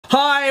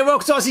Hi,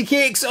 welcome to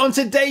RCKicks. On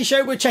today's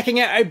show, we're checking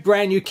out a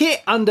brand new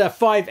kit under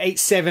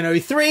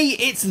 58703.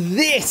 It's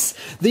this,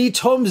 the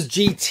Tom's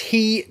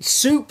GT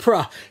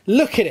Supra.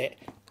 Look at it.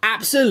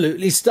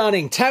 Absolutely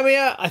stunning.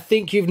 Tamiya, I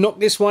think you've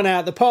knocked this one out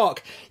of the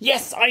park.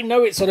 Yes, I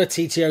know it's on a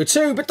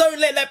TT02, but don't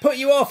let that put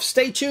you off.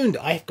 Stay tuned.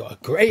 I've got a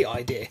great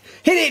idea.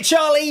 Hit it,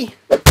 Charlie.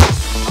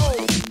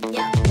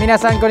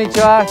 Minasan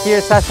konnichiwa,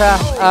 here's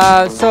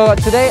Sasha. So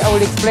today I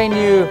will explain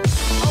you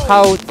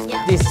how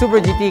this Supra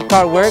GT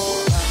car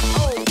works.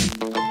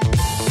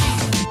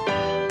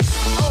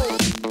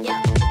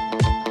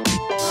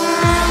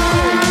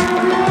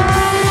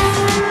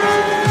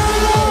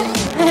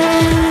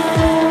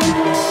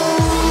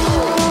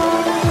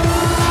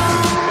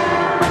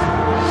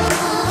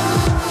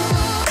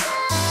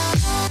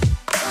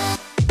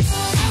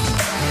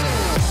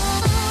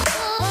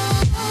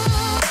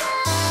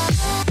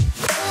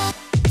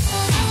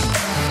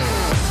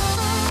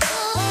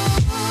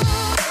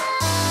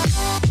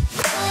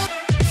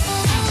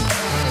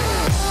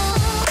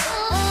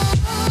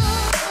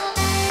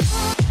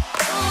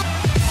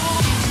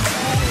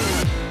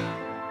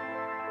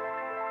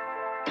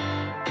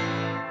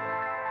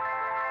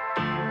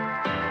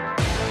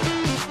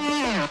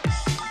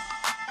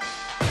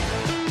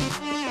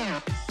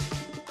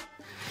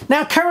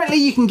 Now, currently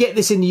you can get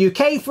this in the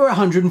UK for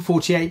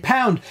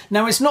 £148.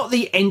 Now, it's not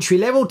the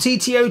entry-level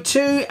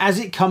TT02 as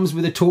it comes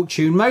with a torque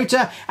tune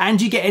motor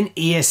and you get an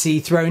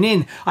ESC thrown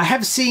in. I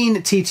have seen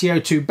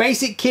TT02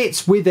 basic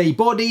kits with a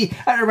body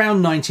at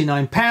around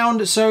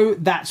 £99, so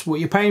that's what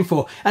you're paying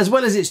for, as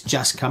well as it's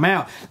just come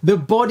out. The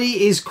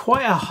body is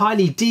quite a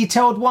highly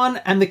detailed one,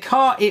 and the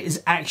car it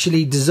is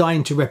actually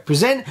designed to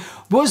represent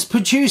was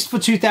produced for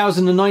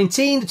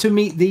 2019 to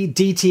meet the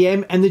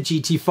DTM and the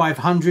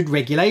GT500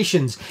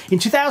 regulations. In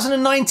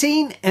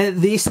 2019,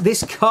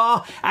 this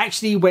car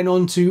actually went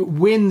on to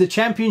win the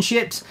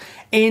championships.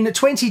 In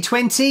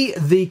 2020,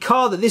 the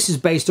car that this is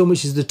based on,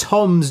 which is the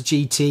Tom's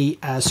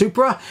GT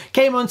Supra,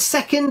 came on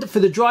second for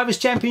the Drivers'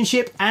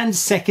 Championship and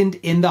second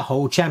in the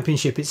whole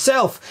championship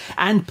itself.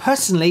 And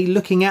personally,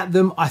 looking at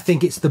them, I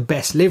think it's the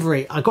best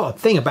livery. I got a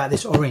thing about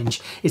this orange.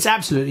 It's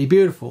absolutely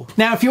beautiful.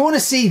 Now, if you want to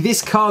see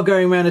this car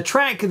going around a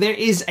track, there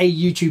is a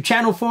YouTube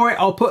channel for it.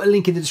 I'll put a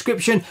link in the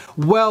description.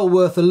 Well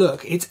worth a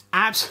look. It's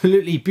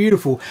absolutely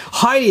beautiful.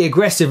 Highly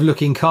aggressive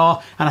looking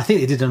car, and I think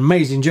they did an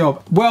amazing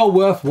job. Well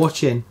worth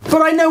watching.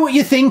 But I know what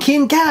you're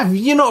thinking, Gav,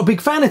 you're not a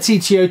big fan of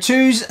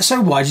TT02s, so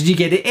why did you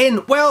get it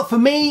in? Well, for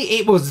me,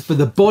 it was for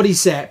the body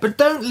set, but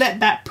don't let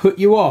that put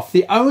you off.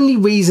 The only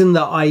reason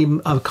that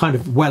I'm kind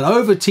of well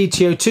over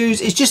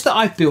TT02s is just that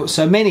I've built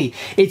so many.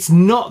 It's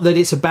not that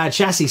it's a bad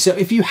chassis, so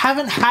if you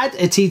haven't had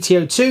a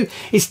TT02,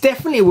 it's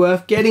definitely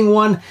worth getting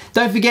one.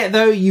 Don't forget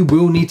though, you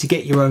will need to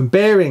get your own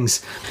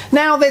bearings.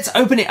 Now let's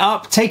open it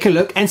up, take a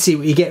look and see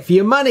what you get for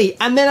your money,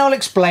 and then I'll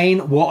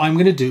explain what I'm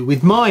going to do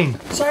with mine.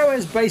 So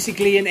as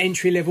basically an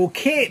entry-level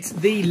kit,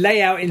 the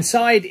layout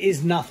inside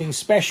is nothing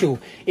special.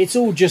 It's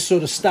all just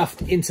sort of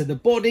stuffed into the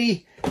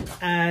body,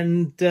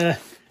 and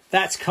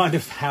that's kind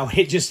of how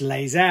it just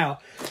lays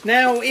out.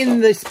 Now in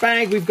this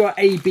bag we've got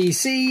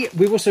ABC,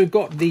 we've also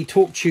got the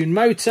torque tune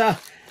motor.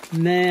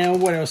 Now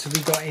what else have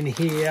we got in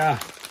here?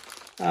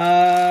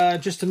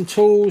 Just some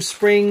tools,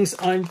 springs.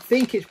 I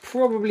think it's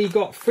probably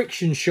got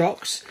friction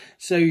shocks,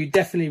 so you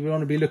definitely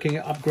want to be looking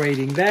at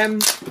upgrading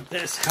them.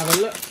 Let's have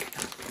a look.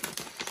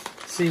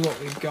 See what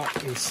we've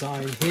got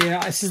inside here.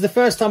 This is the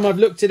first time I've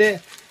looked at it.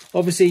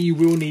 Obviously you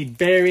will need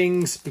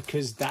bearings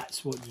because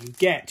that's what you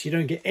get. You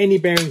don't get any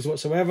bearings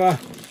whatsoever.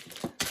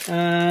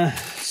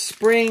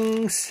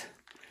 Springs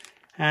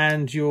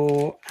and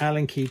your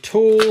Allen key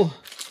tool.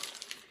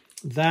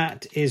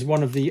 That is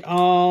one of the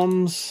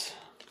arms.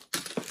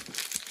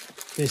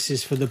 This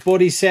is for the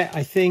body set,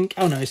 I think.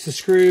 Oh no, it's the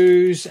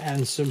screws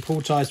and some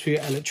pull ties for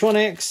your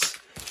electronics.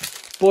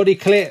 Body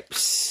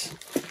clips,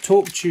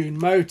 torque tune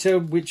motor,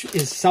 which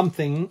is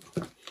something.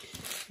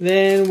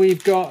 Then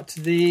we've got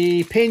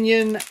the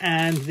pinion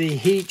and the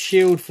heat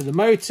shield for the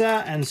motor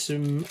and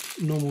some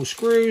normal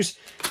screws.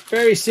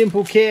 Very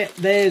simple kit.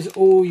 There's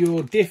all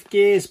your diff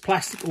gears,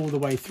 plastic all the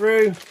way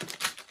through.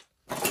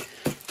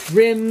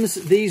 Rims,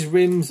 these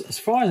rims, as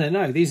far as I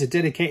know, these are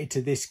dedicated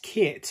to this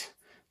kit.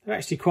 They're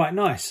actually quite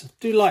nice. I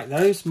do like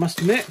those,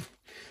 must admit.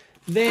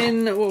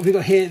 Then what have we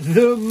got here?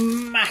 The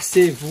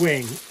massive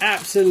wing,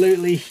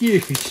 absolutely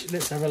huge.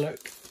 Let's have a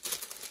look.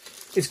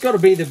 It's got to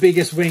be the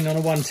biggest wing on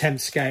a 1/10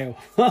 scale.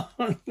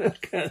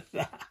 Look at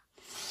that.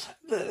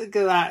 Look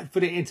at that.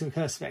 Put it into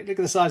perspective. Look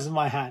at the size of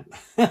my hand.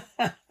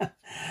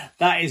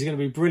 That is going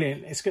to be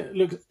brilliant. It's going to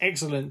look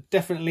excellent,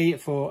 definitely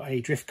for a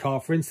drift car,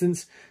 for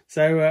instance.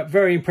 So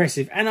very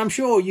impressive. And I'm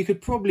sure you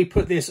could probably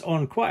put this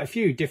on quite a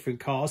few different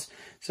cars.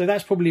 So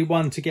that's probably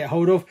one to get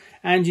hold of.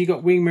 And you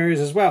got wing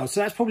mirrors as well. So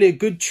that's probably a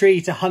good tree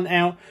to hunt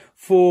out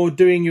for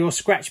doing your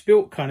scratch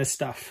built kind of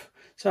stuff.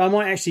 So I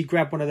might actually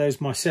grab one of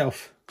those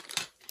myself.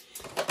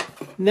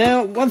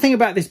 Now, one thing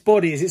about this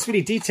body is it's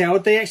really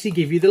detailed. They actually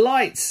give you the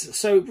lights,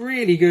 so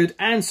really good,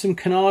 and some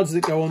canards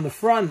that go on the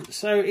front.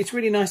 So it's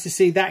really nice to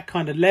see that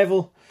kind of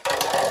level.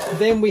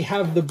 Then we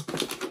have the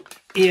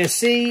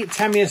ESC.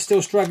 Tamiya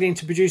still struggling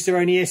to produce their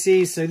own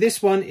ESCs, so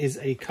this one is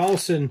a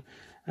Carlson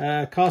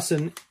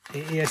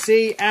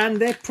ESC, and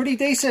they're pretty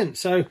decent.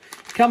 So it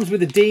comes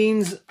with a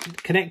Dean's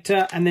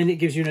connector, and then it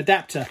gives you an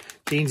adapter.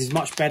 Dean's is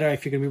much better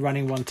if you're going to be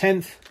running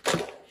 1/10.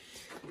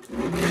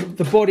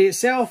 The body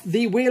itself,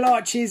 the wheel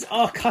arches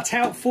are cut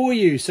out for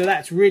you, so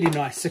that's really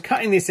nice. So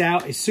cutting this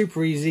out is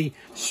super easy.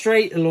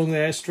 Straight along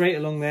there, straight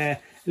along there.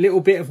 A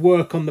little bit of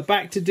work on the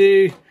back to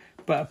do,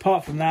 but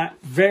apart from that,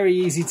 very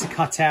easy to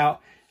cut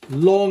out.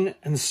 Long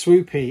and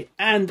swoopy,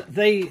 and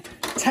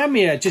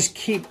Tamiya just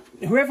keep,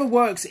 whoever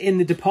works in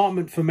the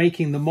department for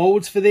making the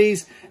molds for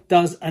these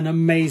does an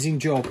amazing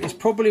job. It's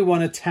probably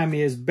one of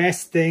Tamiya's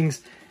best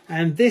things,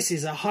 and this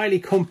is a highly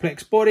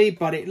complex body,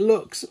 but it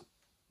looks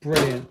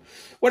brilliant.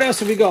 What else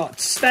have we got?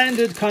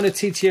 Standard kind of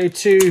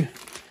TT02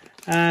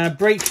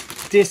 brake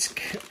disc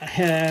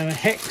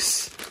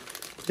hex.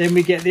 Then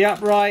we get the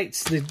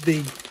uprights, the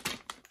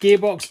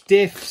gearbox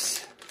diffs.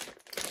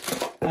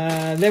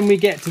 Then we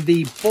get to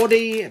the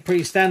body,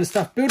 pretty standard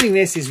stuff. Building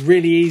this is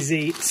really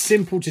easy,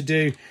 simple to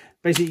do.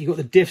 Basically, you've got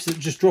the diffs that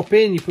just drop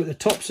in, you put the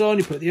tops on,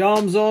 you put the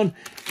arms on,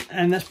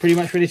 and that's pretty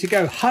much ready to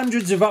go.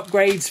 Hundreds of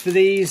upgrades for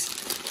these.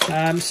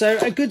 So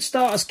a good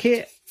starter's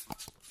kit.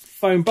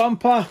 Foam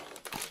bumper.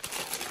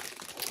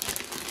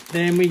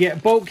 Then we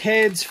get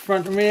bulkheads,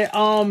 front and rear,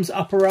 arms,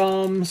 upper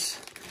arms.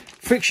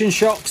 Friction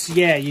shocks,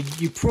 yeah,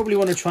 you probably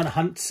want to try and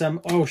hunt some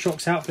oil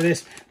shocks out for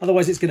this.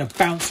 Otherwise, it's going to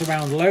bounce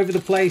around all over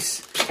the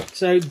place.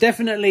 So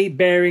definitely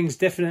bearings,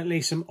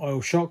 definitely some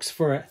oil shocks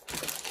for it.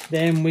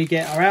 Then we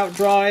get our out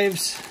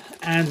drives,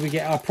 and we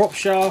get our prop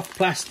shaft,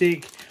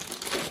 plastic.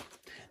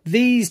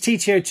 These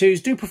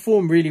TT02s do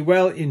perform really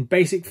well in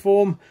basic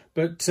form,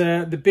 but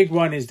the big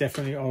one is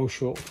definitely oil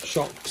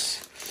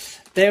shocks.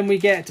 Then we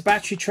get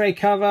battery tray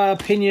cover,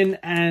 pinion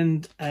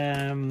and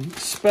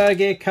spur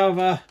gear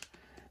cover.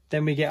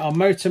 Then we get our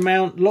motor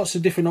mount, lots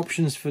of different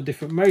options for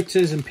different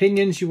motors and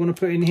pinions you want to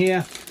put in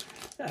here.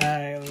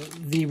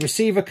 The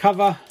receiver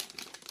cover.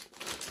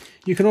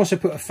 You can also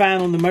put a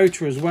fan on the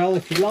motor as well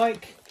if you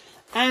like.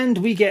 And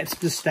we get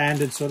the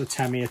standard sort of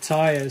Tamiya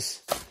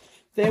tyres.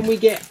 Then we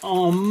get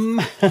our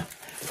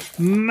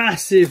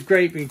massive,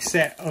 great big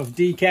set of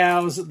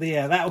decals.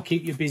 Yeah, that'll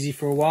keep you busy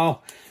for a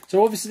while.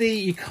 So obviously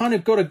you kind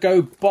of got to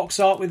go box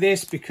art with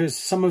this because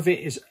some of it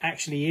is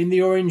actually in the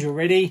orange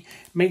already.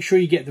 Make sure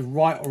you get the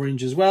right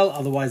orange as well,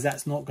 otherwise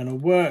that's not going to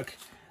work.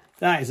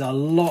 That is a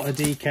lot of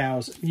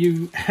decals.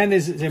 And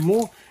there's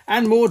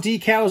more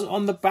decals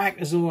on the back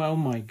as well. Oh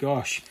my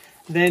gosh.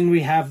 Then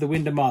we have the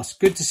window masks.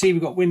 Good to see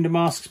we've got window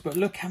masks, but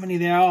look how many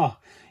there are.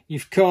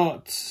 You've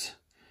got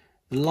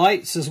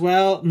lights as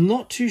well.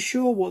 Not too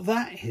sure what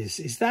that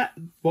is. Is that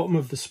bottom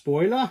of the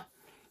spoiler?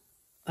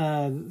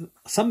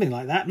 Something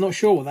like that. Not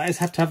sure what that is.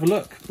 Have to have a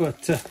look.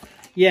 But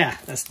yeah,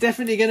 that's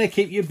definitely going to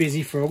keep you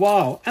busy for a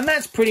while. And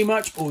that's pretty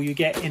much all you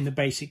get in the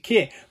basic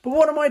kit. But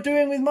what am I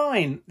doing with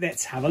mine?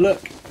 Let's have a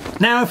look.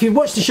 Now, if you've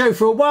watched the show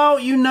for a while,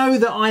 you know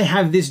that I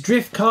have this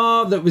drift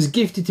car that was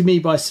gifted to me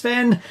by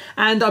Sven,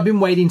 and I've been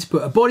waiting to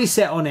put a body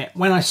set on it.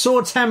 When I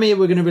saw Tamiya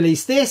were going to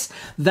release this,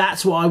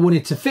 that's what I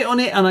wanted to fit on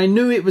it, and I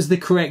knew it was the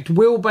correct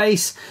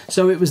wheelbase,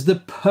 so it was the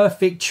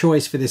perfect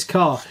choice for this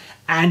car.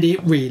 And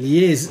it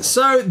really is.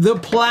 So the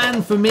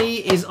plan for me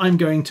is I'm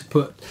going to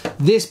put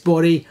this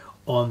body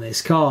on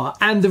this car,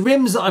 and the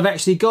rims that I've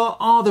actually got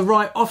are the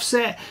right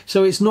offset,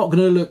 so it's not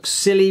going to look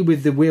silly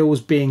with the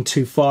wheels being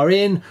too far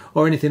in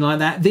or anything like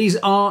that. These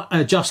are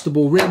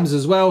adjustable rims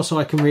as well, so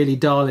I can really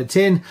dial it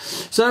in.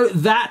 So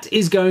that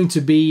is going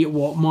to be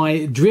what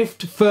my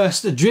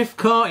first drift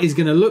car is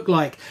going to look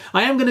like.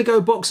 I am going to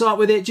go box art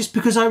with it just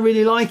because I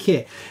really like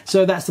it,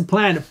 so that's the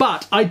plan.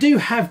 But I do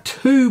have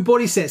two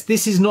body sets.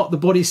 This is not the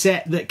body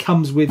set that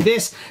comes with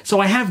this,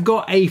 so I have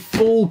got a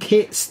full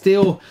kit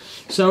still.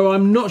 So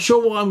I'm not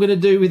sure what I'm going to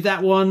do with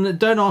that one.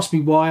 Don't ask me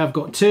why I've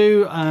got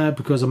two,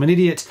 because I'm an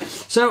idiot.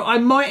 So I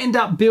might end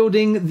up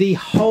building the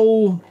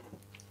whole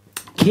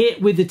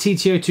kit with the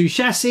TT02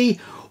 chassis,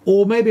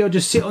 or maybe I'll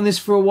just sit on this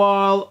for a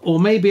while, or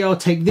maybe I'll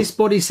take this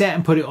body set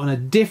and put it on a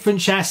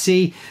different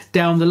chassis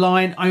down the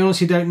line. I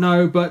honestly don't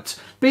know, but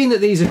being that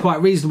these are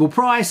quite reasonable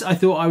price, I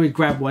thought I would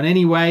grab one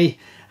anyway.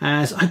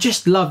 As I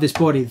just love this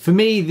body. For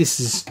me, this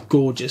is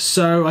gorgeous.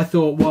 So I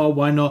thought, well,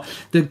 why not?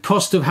 The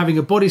cost of having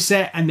a body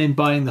set and then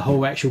buying the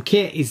whole actual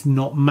kit is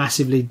not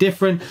massively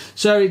different.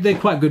 So they're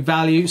quite good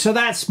value. So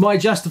that's my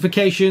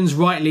justifications,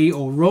 rightly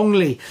or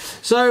wrongly.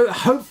 So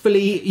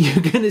hopefully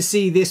you're going to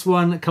see this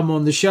one come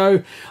on the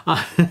show.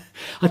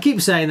 I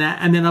keep saying that,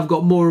 and then I've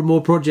got more and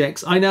more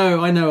projects. I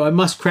know, I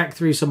must crack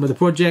through some of the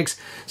projects.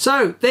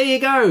 So there you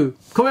go.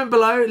 Comment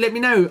below, let me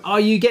know.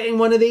 Are you getting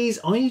one of these?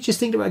 Are you just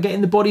thinking about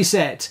getting the body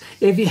set?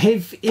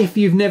 If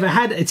you've never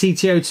had a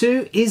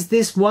TT02, is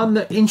this one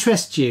that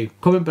interests you?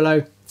 Comment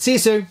below. See you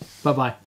soon. Bye-bye.